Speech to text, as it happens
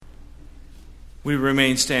We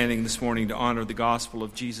remain standing this morning to honor the gospel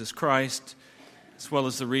of Jesus Christ, as well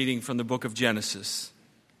as the reading from the book of Genesis.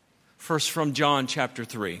 First from John chapter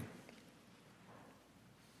 3.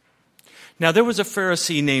 Now there was a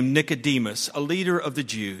Pharisee named Nicodemus, a leader of the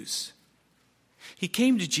Jews. He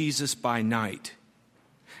came to Jesus by night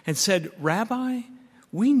and said, "Rabbi,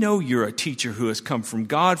 we know you're a teacher who has come from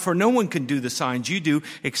God, for no one can do the signs you do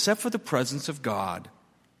except for the presence of God."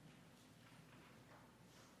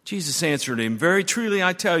 Jesus answered him, "Very truly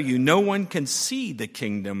I tell you, no one can see the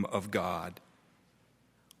kingdom of God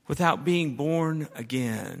without being born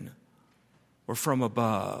again, or from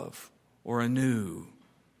above, or anew."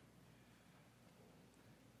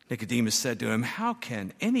 Nicodemus said to him, "How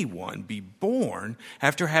can anyone be born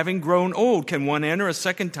after having grown old? Can one enter a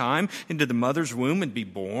second time into the mother's womb and be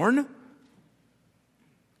born?"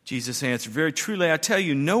 Jesus answered, "Very truly I tell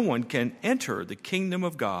you, no one can enter the kingdom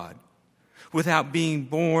of God without being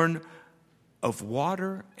born of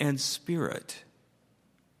water and spirit.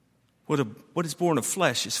 What is born of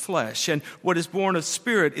flesh is flesh, and what is born of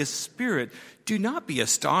spirit is spirit. Do not be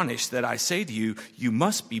astonished that I say to you, you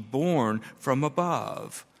must be born from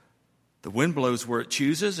above. The wind blows where it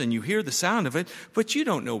chooses, and you hear the sound of it, but you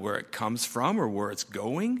don't know where it comes from or where it's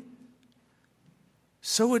going.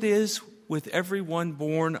 So it is with everyone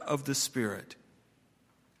born of the Spirit."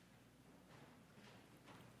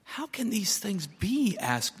 "How can these things be?"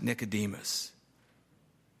 asked Nicodemus.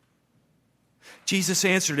 Jesus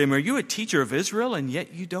answered him, "Are you a teacher of Israel, and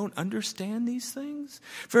yet you don't understand these things?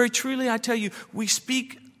 Very truly I tell you, we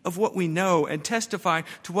speak of what we know and testify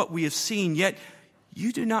to what we have seen, yet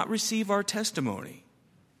you do not receive our testimony.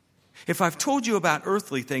 If I've told you about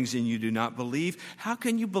earthly things and you do not believe, how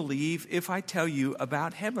can you believe if I tell you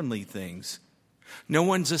about heavenly things? No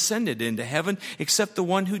one's ascended into heaven except the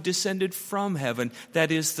one who descended from heaven,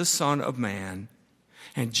 that is the Son of Man.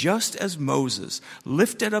 And just as Moses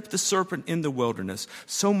lifted up the serpent in the wilderness,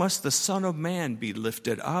 so must the Son of Man be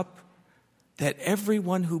lifted up, that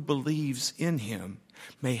everyone who believes in him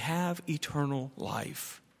may have eternal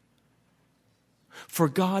life. For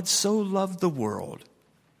God so loved the world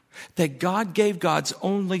that God gave God's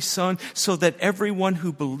only Son, so that everyone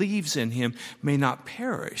who believes in him may not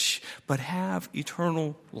perish, but have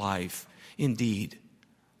eternal life. Indeed,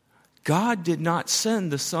 God did not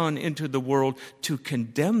send the Son into the world to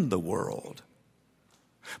condemn the world,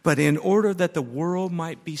 but in order that the world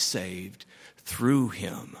might be saved through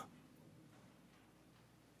him."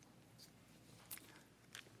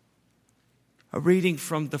 A reading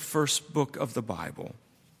from the first book of the Bible,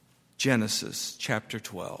 Genesis chapter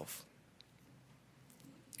 12.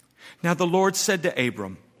 Now the Lord said to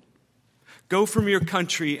Abram, "Go from your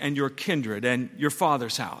country and your kindred and your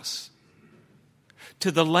father's house to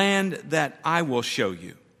the land that I will show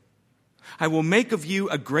you. I will make of you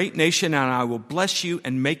a great nation, and I will bless you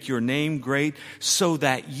and make your name great, so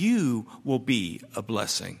that you will be a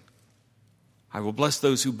blessing. I will bless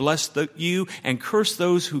those who bless you and curse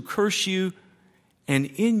those who curse you, and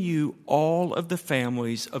in you all of the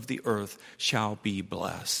families of the earth shall be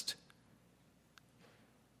blessed."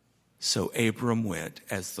 So Abram went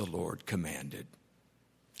as the Lord commanded.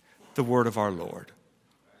 The word of our Lord.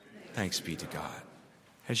 Thanks be to God.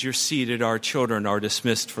 As you're seated, our children are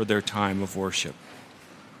dismissed for their time of worship.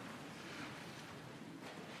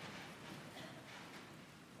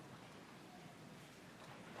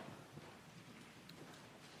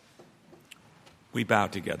 We bow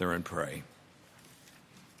together and pray.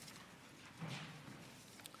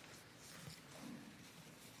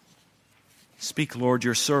 Speak, Lord,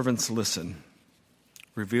 your servants listen.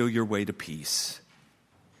 Reveal your way to peace.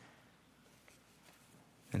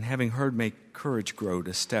 And having heard, make courage grow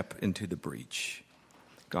to step into the breach.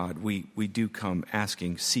 God, we do come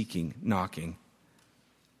asking, seeking, knocking.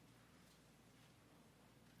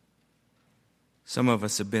 Some of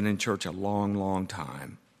us have been in church a long, long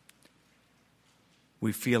time.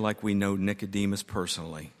 We feel like we know Nicodemus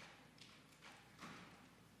personally.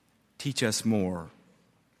 Teach us more.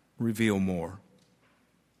 Reveal more,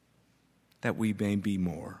 that we may be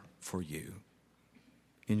more for you.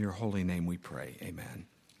 In your holy name we pray, amen.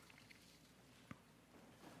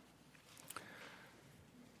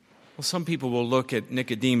 Well, some people will look at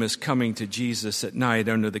Nicodemus coming to Jesus at night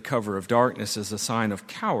under the cover of darkness as a sign of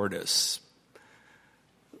cowardice.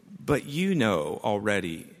 But you know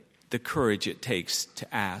already the courage it takes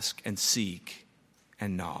to ask and seek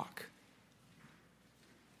and knock,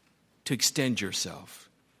 to extend yourself,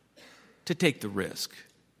 to take the risk,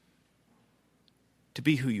 to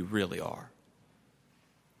be who you really are.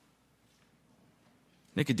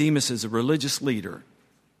 Nicodemus is a religious leader.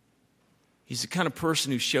 He's the kind of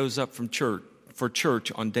person who shows up for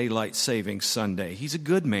church on Daylight Saving Sunday. He's a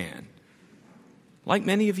good man, like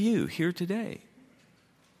many of you here today.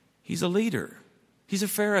 He's a leader. He's a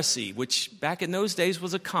Pharisee, which back in those days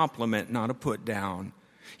was a compliment, not a put down.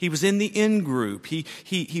 He was in the in group.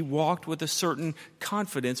 He walked with a certain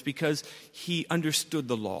confidence because he understood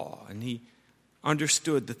the law and he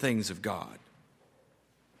understood the things of God.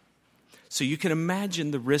 So you can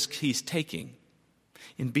imagine the risk he's taking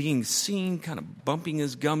in being seen kind of bumping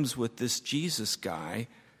his gums with this Jesus guy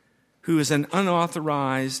who is an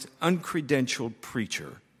unauthorized, uncredentialed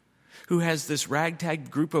preacher who has this ragtag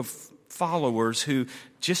group of followers who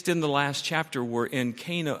just in the last chapter were in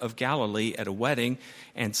Cana of Galilee at a wedding,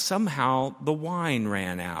 and somehow the wine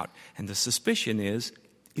ran out. And the suspicion is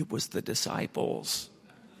it was the disciples.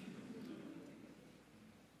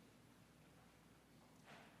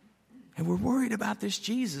 And we're worried about this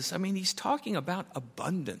Jesus. I mean, he's talking about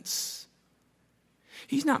abundance.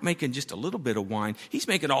 He's not making just a little bit of wine. He's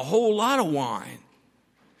making a whole lot of wine.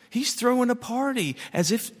 He's throwing a party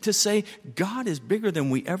as if to say, God is bigger than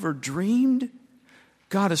we ever dreamed.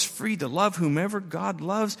 God is free to love whomever God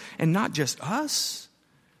loves, and not just us.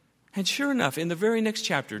 And sure enough, in the very next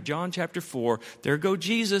chapter, John chapter 4, there go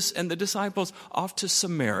Jesus and the disciples off to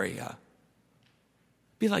Samaria.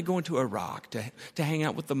 Be like going to Iraq to hang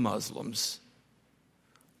out with the Muslims.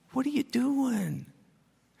 What are you doing?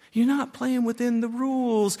 You're not playing within the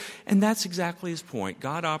rules. And that's exactly his point.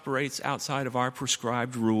 God operates outside of our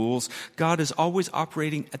prescribed rules. God is always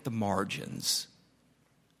operating at the margins,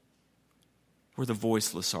 where the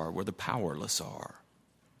voiceless are, where the powerless are.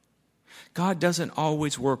 God doesn't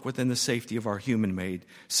always work within the safety of our human-made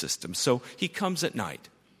system. So he comes at night.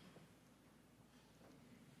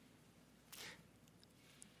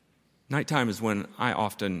 Nighttime is when I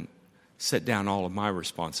often set down all of my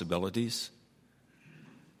responsibilities.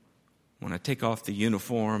 When I take off the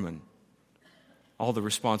uniform and all the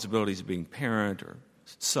responsibilities of being parent or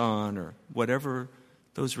son or whatever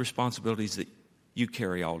those responsibilities that you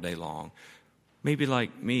carry all day long. Maybe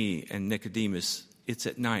like me and Nicodemus, it's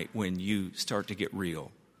at night when you start to get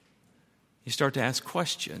real. You start to ask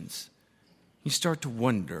questions. You start to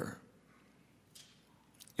wonder.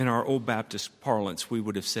 In our old Baptist parlance, we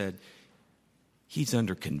would have said, he's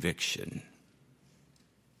under conviction.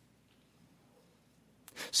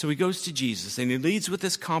 So he goes to Jesus and he leads with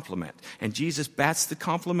this compliment. And Jesus bats the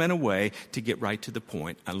compliment away to get right to the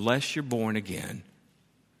point. Unless you're born again,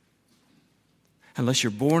 unless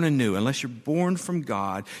you're born anew, unless you're born from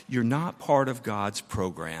God, you're not part of God's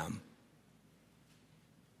program.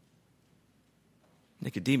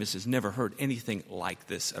 Nicodemus has never heard anything like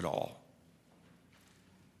this at all.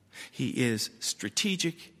 He is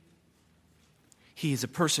strategic. He is a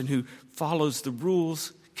person who follows the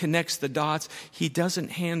rules, connects the dots. He doesn't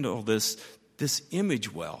handle this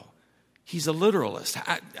image well. He's a literalist.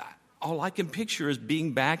 All I can picture is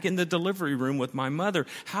being back in the delivery room with my mother.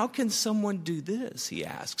 How can someone do this, he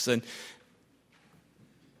asks. And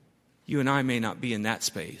you and I may not be in that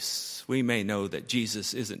space. We may know that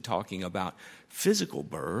Jesus isn't talking about physical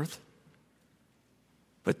birth.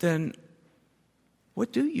 But then,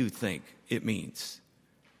 what do you think it means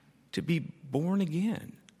to be born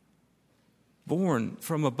again? Born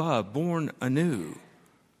from above, born anew.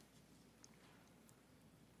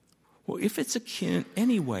 Well, if it's akin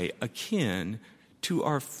to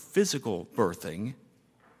our physical birthing,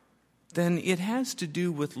 then it has to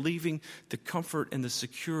do with leaving the comfort and the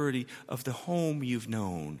security of the home you've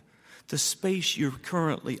known, the space you're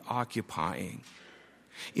currently occupying,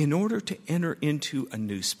 in order to enter into a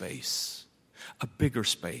new space, a bigger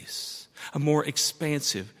space, a more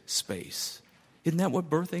expansive space. Isn't that what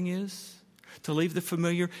birthing is? To leave the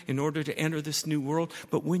familiar in order to enter this new world.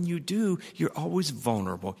 But when you do, you're always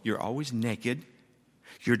vulnerable. You're always naked.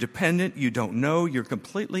 You're dependent. You don't know. You're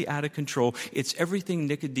completely out of control. It's everything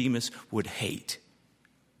Nicodemus would hate.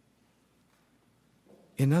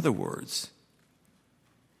 In other words,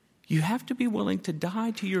 you have to be willing to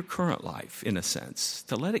die to your current life, in a sense,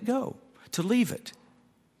 to let it go, to leave it,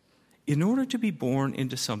 in order to be born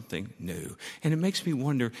into something new. And it makes me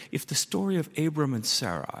wonder if the story of Abram and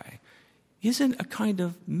Sarai isn't a kind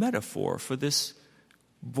of metaphor for this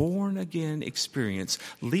born-again experience,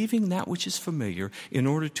 leaving that which is familiar in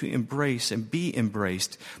order to embrace and be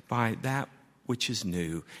embraced by that which is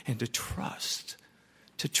new, and to trust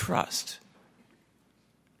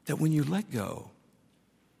that when you let go,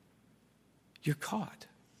 you're caught.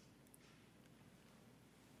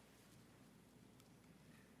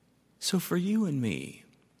 So for you and me,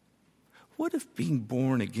 What if being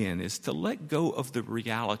born again is to let go of the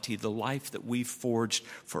reality, the life that we've forged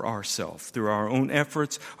for ourselves through our own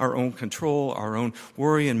efforts, our own control, our own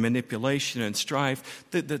worry and manipulation and strife,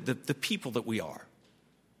 the people that we are,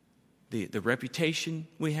 the reputation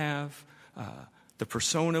we have, the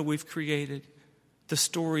persona we've created, the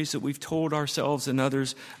stories that we've told ourselves and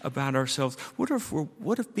others about ourselves.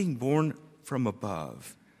 What if being born from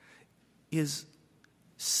above is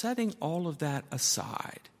setting all of that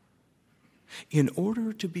aside in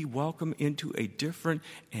order to be welcomed into a different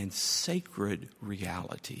and sacred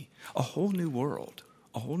reality, a whole new world,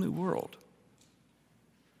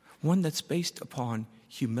 one that's based upon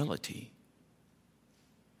humility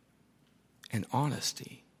and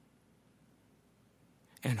honesty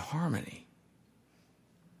and harmony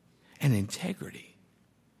and integrity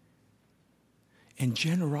and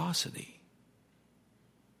generosity.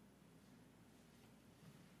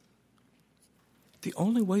 The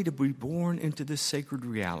only way to be born into this sacred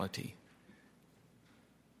reality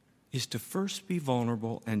is to first be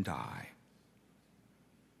vulnerable and die,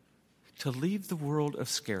 to leave the world of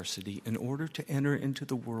scarcity in order to enter into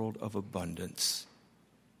the world of abundance,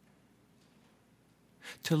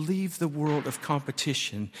 to leave the world of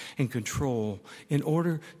competition and control in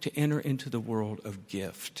order to enter into the world of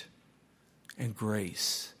gift and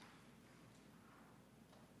grace.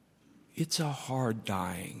 It's a hard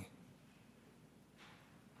dying.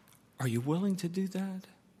 Are you willing to do that?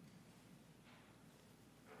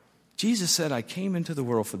 Jesus said, I came into the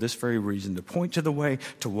world for this very reason, to point to the way,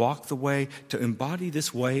 to walk the way, to embody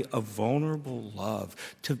this way of vulnerable love,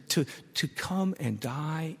 to come and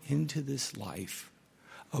die into this life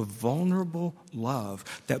of vulnerable love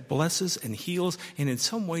that blesses and heals and in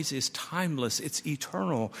some ways is timeless. It's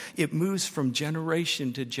eternal. It moves from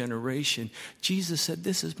generation to generation. Jesus said,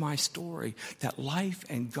 this is my story, that life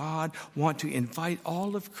and God want to invite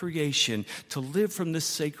all of creation to live from this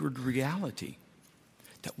sacred reality,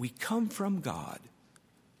 that we come from God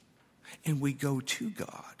and we go to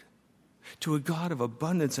God, to a God of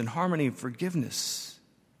abundance and harmony and forgiveness,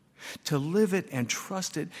 to live it and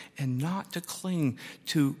trust it and not to cling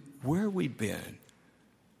to where we've been,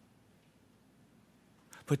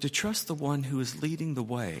 but to trust the one who is leading the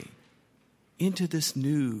way into this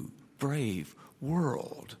new, brave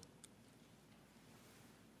world.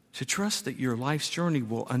 To trust that your life's journey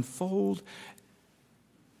will unfold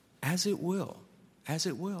as it will.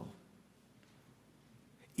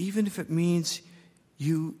 Even if it means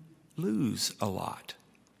you lose a lot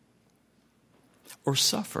or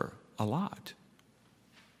suffer a lot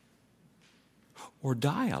or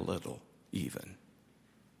die a little even.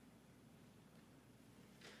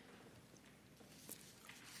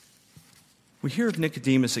 We hear of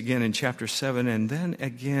Nicodemus again in chapter 7 and then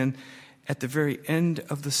again at the very end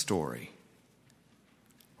of the story.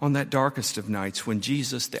 On that darkest of nights when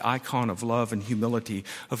Jesus, the icon of love and humility,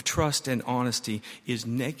 of trust and honesty, is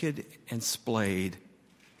naked and splayed.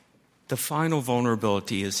 The final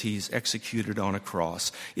vulnerability is he's executed on a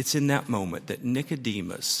cross. It's in that moment that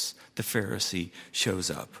Nicodemus, the Pharisee,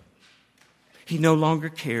 shows up. He no longer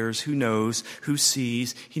cares who knows, who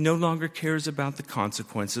sees. He no longer cares about the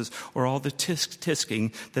consequences or all the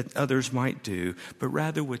tisking that others might do, but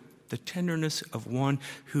rather with the tenderness of one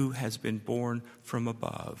who has been born from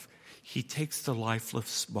above, he takes the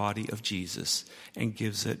lifeless body of Jesus and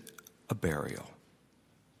gives it a burial.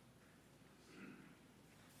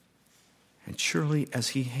 And surely as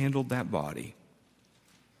he handled that body,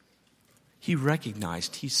 he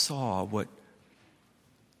recognized, he saw what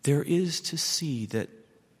there is to see, that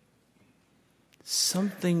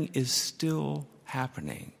something is still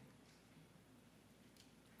happening.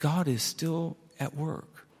 God is still at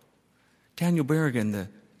work. Daniel Berrigan, the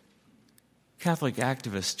Catholic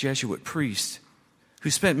activist, Jesuit priest, who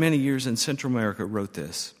spent many years in Central America, wrote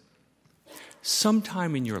this: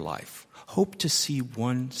 sometime in your life, hope to see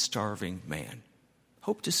one starving man.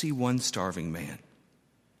 Hope to see one starving man.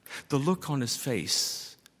 The look on his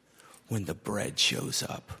face when the bread shows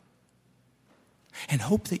up. And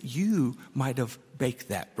hope that you might have baked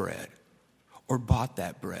that bread or bought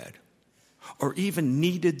that bread or even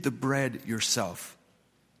kneaded the bread yourself.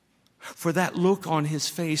 For that look on his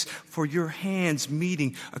face, for your hands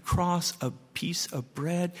meeting across a piece of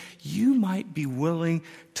bread, you might be willing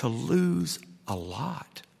to lose a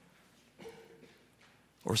lot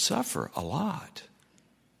or suffer a lot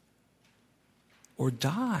or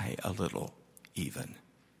die a little even.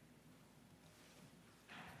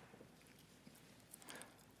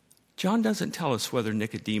 John doesn't tell us whether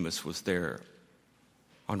Nicodemus was there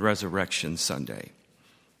on Resurrection Sunday.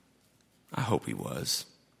 I hope he was.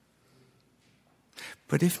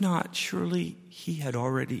 But if not, surely he had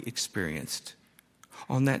already experienced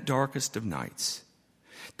on that darkest of nights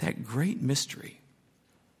that great mystery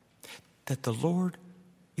that the Lord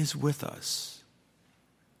is with us.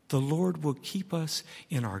 The Lord will keep us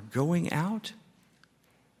in our going out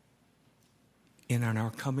and in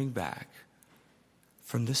our coming back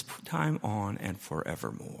from this time on and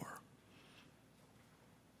forevermore.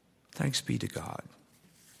 Thanks be to God.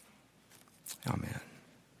 Amen.